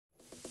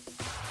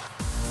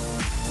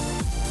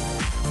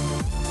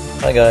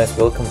Hi guys,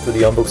 welcome to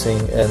the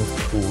unboxing and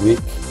quick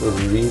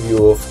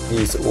review of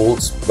this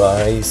Old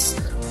Spice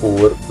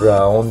or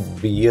Braun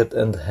beard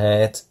and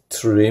head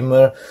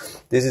trimmer.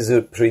 This is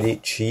a pretty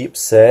cheap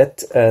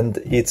set, and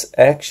it's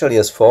actually,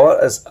 as far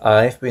as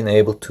I've been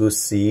able to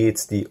see,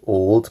 it's the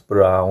old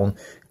Braun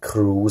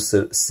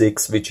Cruzer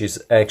 6, which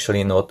is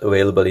actually not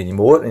available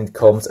anymore, and it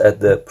comes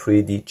at a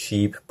pretty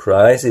cheap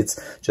price. It's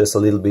just a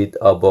little bit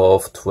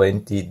above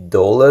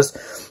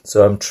 $20.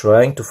 So I'm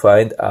trying to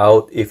find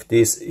out if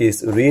this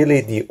is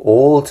really the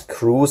old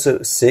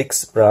Cruzer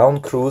 6, Braun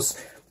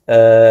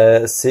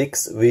Cruzer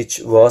 6,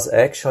 which was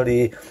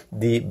actually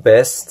the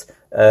best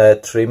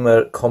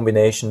trimmer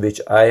combination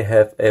which I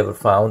have ever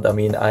found. I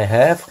mean, I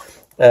have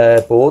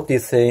bought the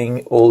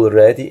thing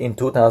already in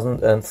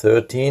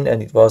 2013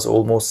 and it was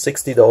almost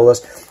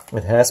 $60.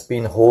 It has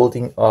been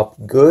holding up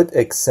good,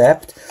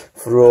 except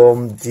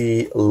from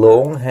the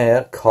long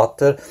hair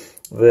cutter,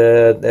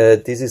 where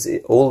this is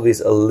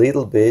always a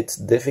little bit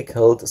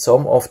difficult.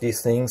 Some of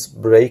these things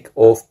break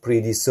off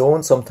pretty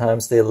soon,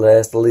 sometimes they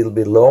last a little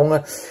bit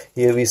longer.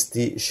 Here is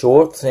the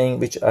short thing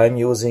which I'm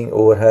using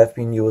or have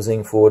been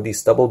using for the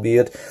stubble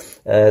beard.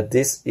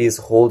 This is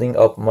holding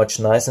up much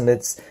nicer, and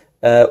it's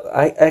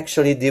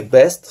actually the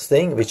best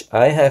thing which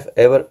I have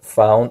ever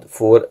found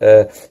for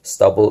a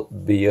stubble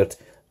beard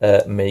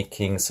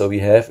making. So we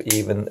have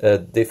even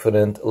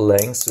different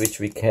lengths which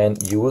we can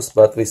use,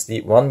 but with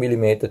the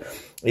 1mm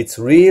it's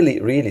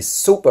really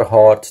super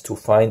hard to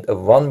find a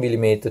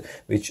 1mm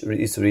which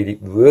is really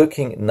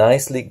working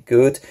nicely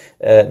good,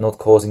 not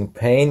causing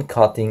pain,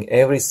 cutting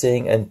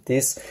everything, and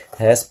this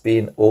has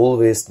been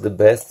always the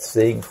best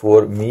thing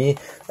for me.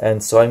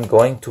 And so I'm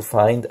going to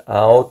find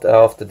out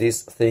after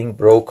this thing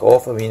broke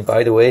off. I mean,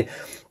 by the way,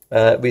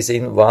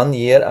 within 1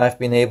 year I've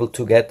been able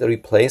to get a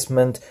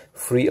replacement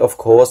free of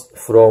cost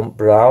from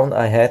Braun.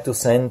 I had to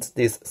send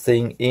this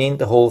thing in,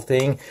 the whole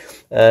thing,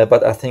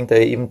 but I think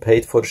they even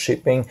paid for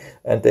shipping,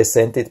 and they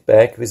sent it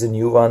back with a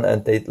new one,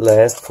 and they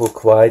last for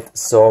quite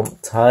some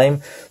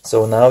time.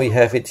 So now we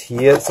have it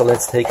here, so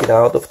let's take it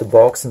out of the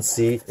box and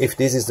see if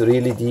this is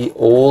really the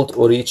old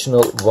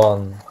original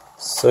one.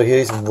 So here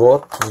is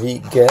what we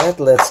get.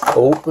 Let's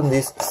open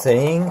this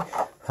thing.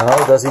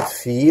 How does it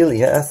feel?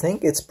 Yeah, I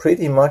think it's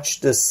pretty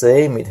much the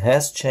same. It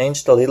has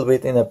changed a little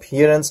bit in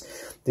appearance.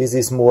 This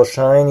is more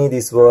shiny.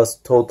 This was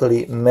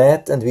totally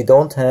matte, and we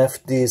don't have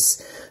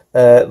this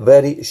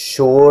very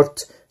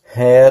short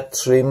hair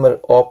trimmer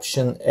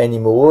option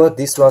anymore.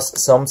 This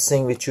was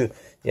something which you,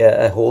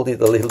 I hold it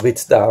a little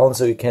bit down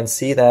so you can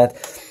see that.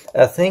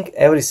 I think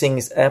everything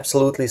is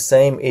absolutely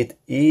same. It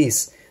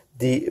is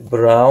the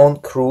Braun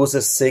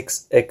Cruzer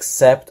 6,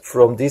 except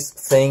from this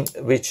thing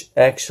which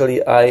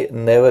actually I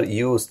never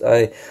used.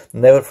 I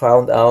never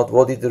found out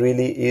what it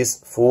really is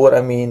for.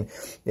 I mean,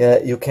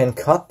 you can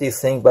cut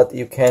this thing, but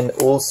you can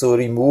also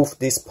remove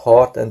this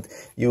part and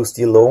use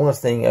the longer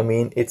thing. I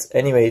mean, it's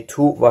anyway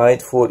too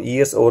wide for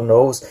ears or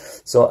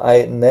nose, so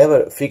I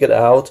never figured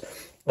out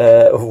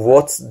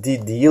what's the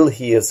deal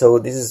here. So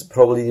this is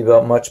probably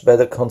a much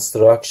better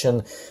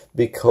construction,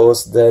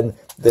 because then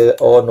there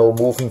are no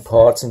moving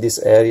parts in this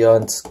area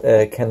and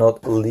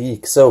cannot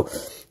leak. So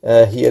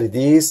here it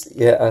is.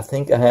 Yeah, I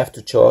think I have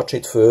to charge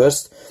it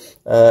first.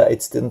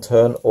 It didn't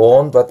turn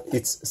on, but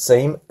it's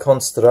same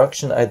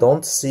construction. I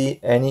don't see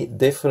any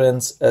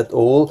difference at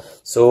all.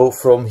 So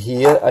from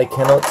here I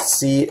cannot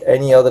see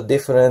any other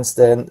difference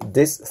than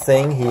this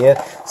thing here.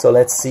 So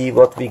let's see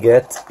what we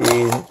get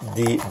in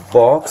the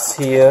box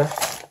here.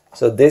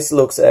 So this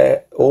looks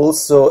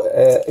also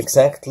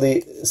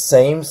exactly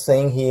same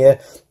thing here,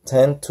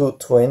 10 to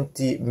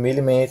 20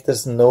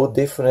 millimeters, no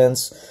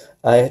difference.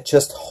 I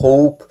just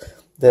hope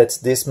that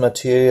this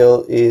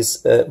material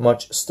is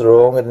much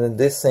stronger than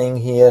this thing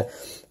here.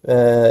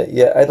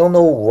 Yeah, I don't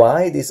know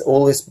why this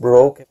always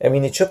broke. I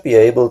mean, it should be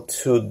able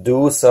to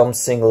do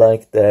something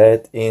like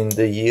that in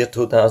the year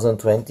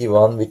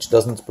 2021, which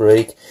doesn't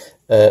break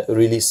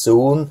really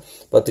soon.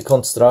 But the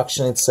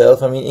construction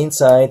itself, I mean,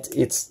 inside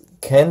it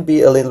can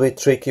be a little bit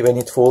tricky when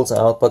it falls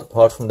out, but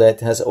apart from that,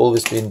 it has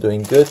always been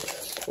doing good.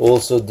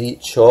 Also the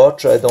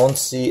charger, I don't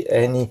see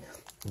any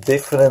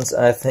difference.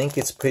 I think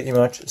it's pretty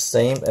much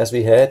same as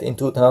we had in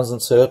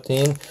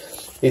 2013.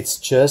 It's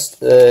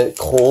just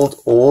called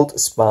Old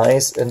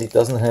Spice, and it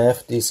doesn't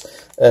have this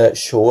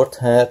short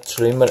hair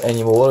trimmer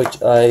anymore,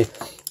 which I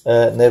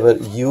never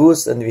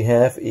used. And we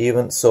have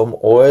even some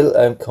oil.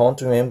 I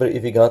can't remember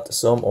if we got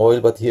some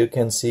oil, but here you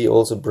can see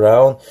also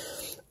Braun.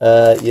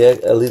 Yeah,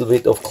 a little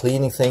bit of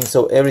cleaning thing.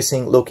 So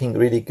everything looking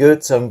really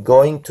good. So I'm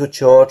going to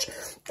charge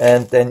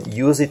and then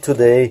use it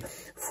today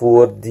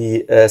for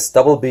the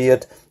stubble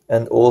beard,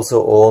 and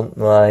also on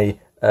my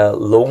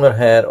longer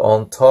hair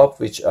on top,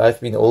 which I've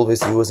been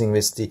always using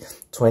with the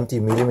 20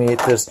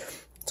 millimeters.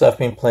 So I've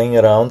been playing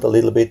around a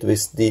little bit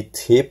with the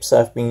tips.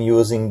 I've been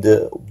using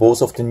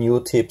both of the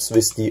new tips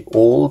with the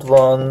old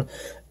one,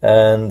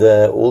 and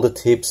all the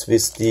tips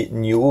with the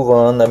new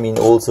one. I mean,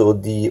 also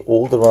the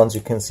older ones,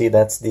 you can see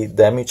that's the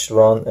damaged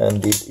one,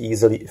 and it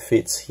easily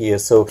fits here.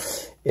 So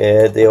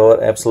They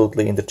are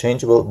absolutely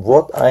interchangeable.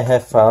 What I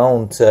have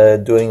found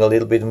doing a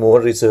little bit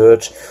more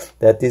research,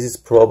 that this is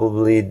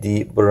probably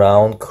the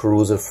Braun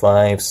Cruzer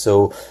 5.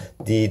 So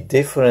the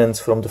difference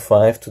from the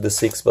 5 to the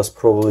 6 was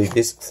probably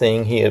this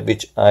thing here,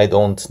 which I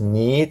don't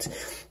need.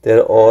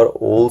 There are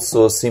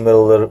also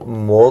similar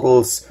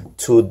models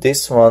to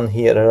this one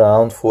here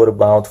around for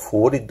about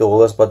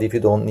 $40, but if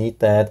you don't need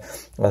that,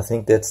 I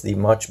think that's the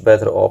much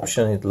better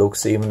option. It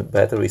looks even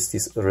better with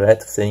this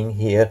red thing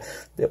here,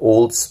 the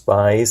Old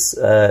Spice,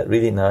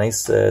 really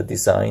nice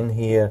design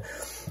here.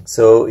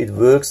 So it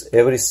works,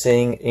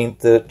 everything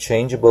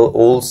interchangeable.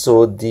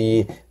 Also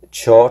the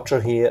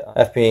charger here,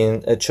 I've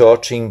been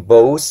charging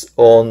both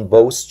on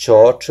both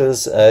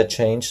chargers,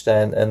 changed,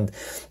 and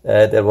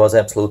there was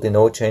absolutely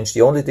no change.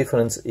 The only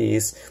difference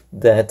is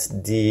that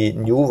the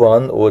new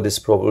one, or this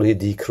probably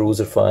the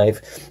Cruzer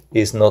 5,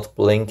 is not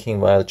blinking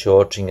while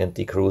charging, and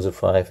the Cruzer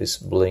 5 is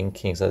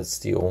blinking. So that's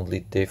the only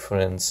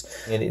difference.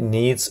 And it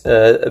needs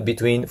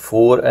between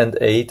 4 and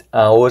 8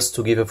 hours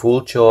to give a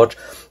full charge.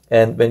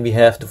 And when we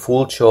have the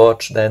full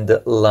charge, then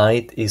the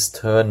light is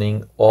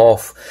turning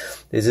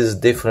off. This is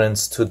a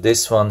difference to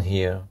this one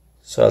here.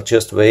 So I'll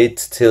just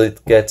wait till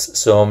it gets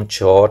some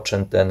charge,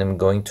 and then I'm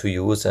going to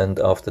use, and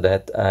after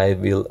that I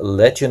will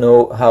let you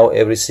know how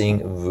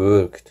everything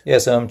worked.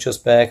 Yes, I'm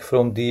just back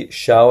from the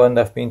shower, and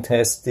I've been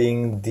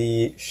testing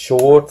the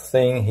short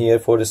thing here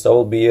for the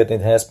stubble beard.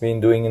 It has been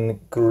doing a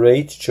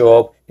great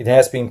job. It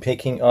has been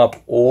picking up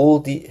all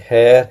the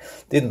hair,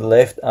 didn't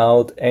left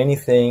out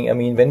anything. I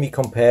mean, when we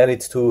compare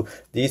it to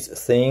these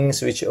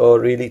things which are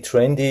really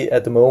trendy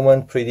at the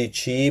moment, pretty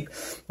cheap,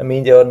 I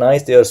mean, they are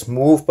nice, they are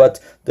smooth, but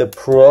the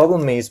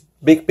problem is,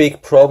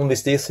 big problem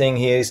with this thing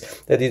here is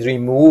that it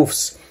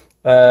removes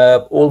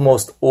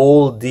almost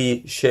all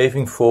the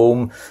shaving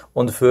foam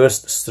on the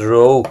first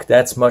stroke.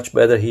 That's much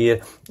better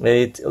here.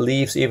 It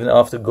leaves even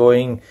after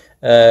going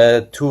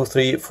 2,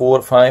 3,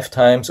 4, 5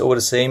 times over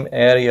the same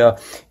area.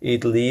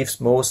 It leaves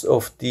most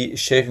of the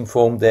shaving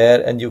foam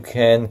there, and you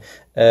can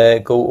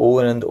go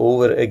over and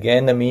over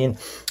again. I mean,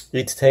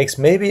 it takes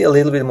maybe a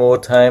little bit more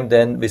time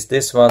than with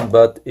this one,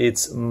 but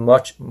it's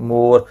much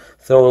more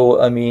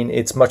thorough. I mean,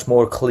 it's much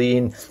more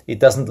clean. It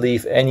doesn't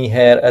leave any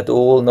hair at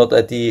all, not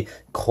at the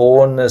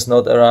corners,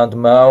 not around the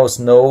mouth,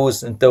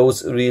 nose, and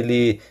those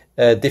really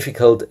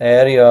difficult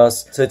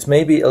areas. So it's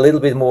maybe a little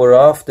bit more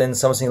rough than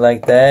something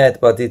like that,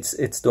 but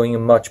it's doing a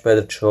much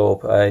better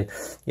job.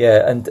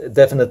 Yeah, and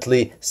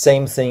definitely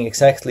same thing,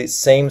 exactly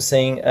same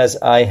thing as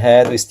I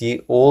had with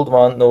the old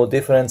one, no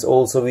difference.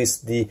 Also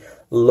with the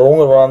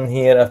longer one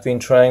here, I've been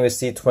trying with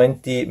the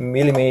 20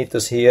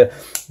 millimeters here.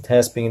 It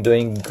has been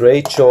doing a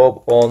great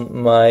job on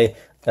my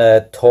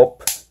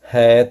top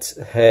head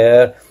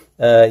hair.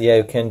 Yeah,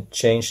 you can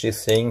change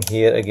this thing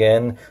here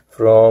again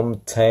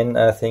from 10,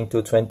 I think,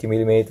 to 20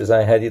 millimeters.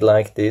 I had it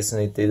like this,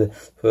 and it did a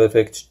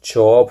perfect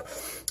job.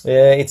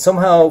 It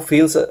somehow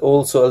feels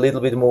also a little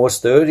bit more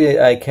sturdy.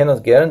 I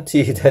cannot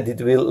guarantee that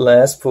it will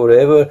last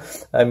forever.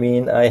 I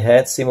mean, I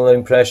had similar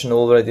impression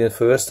already the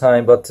first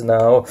time, but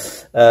now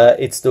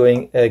it's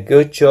doing a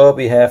good job.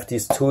 We have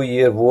this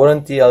 2-year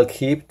warranty. I'll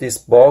keep this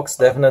box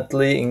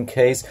definitely in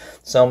case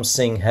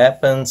something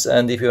happens,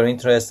 and if you're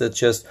interested,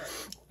 just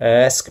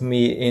ask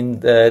me in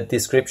the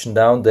description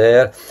down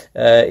there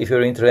if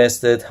you're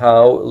interested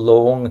how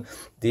long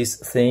this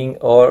thing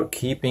are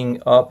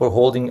keeping up or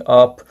holding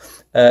up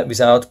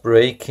without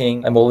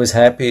breaking. I'm always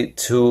happy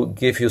to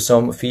give you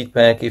some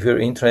feedback if you're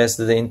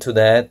interested into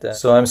that.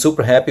 So I'm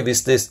super happy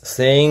with this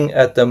thing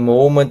at the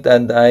moment,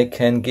 and I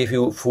can give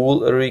you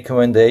full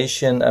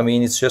recommendation. I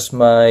mean, it's just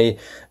my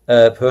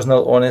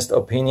personal honest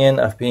opinion.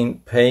 I've been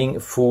paying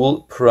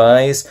full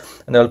price,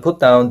 and I'll put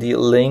down the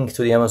link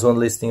to the Amazon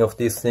listing of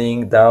this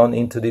thing down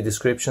into the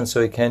description,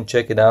 so you can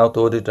check it out,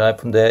 order it right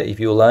from there if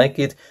you like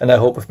it. And I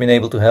hope I've been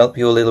able to help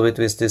you a little bit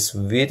with this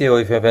video.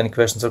 If you have any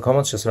questions or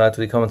comments, just write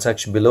to the comment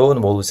section below, and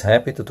I'm always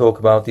happy to talk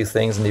about these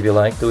things. And if you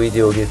like the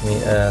video, give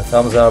me a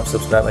thumbs up,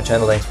 subscribe my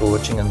channel. Thanks for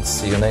watching, and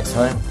see you next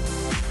time.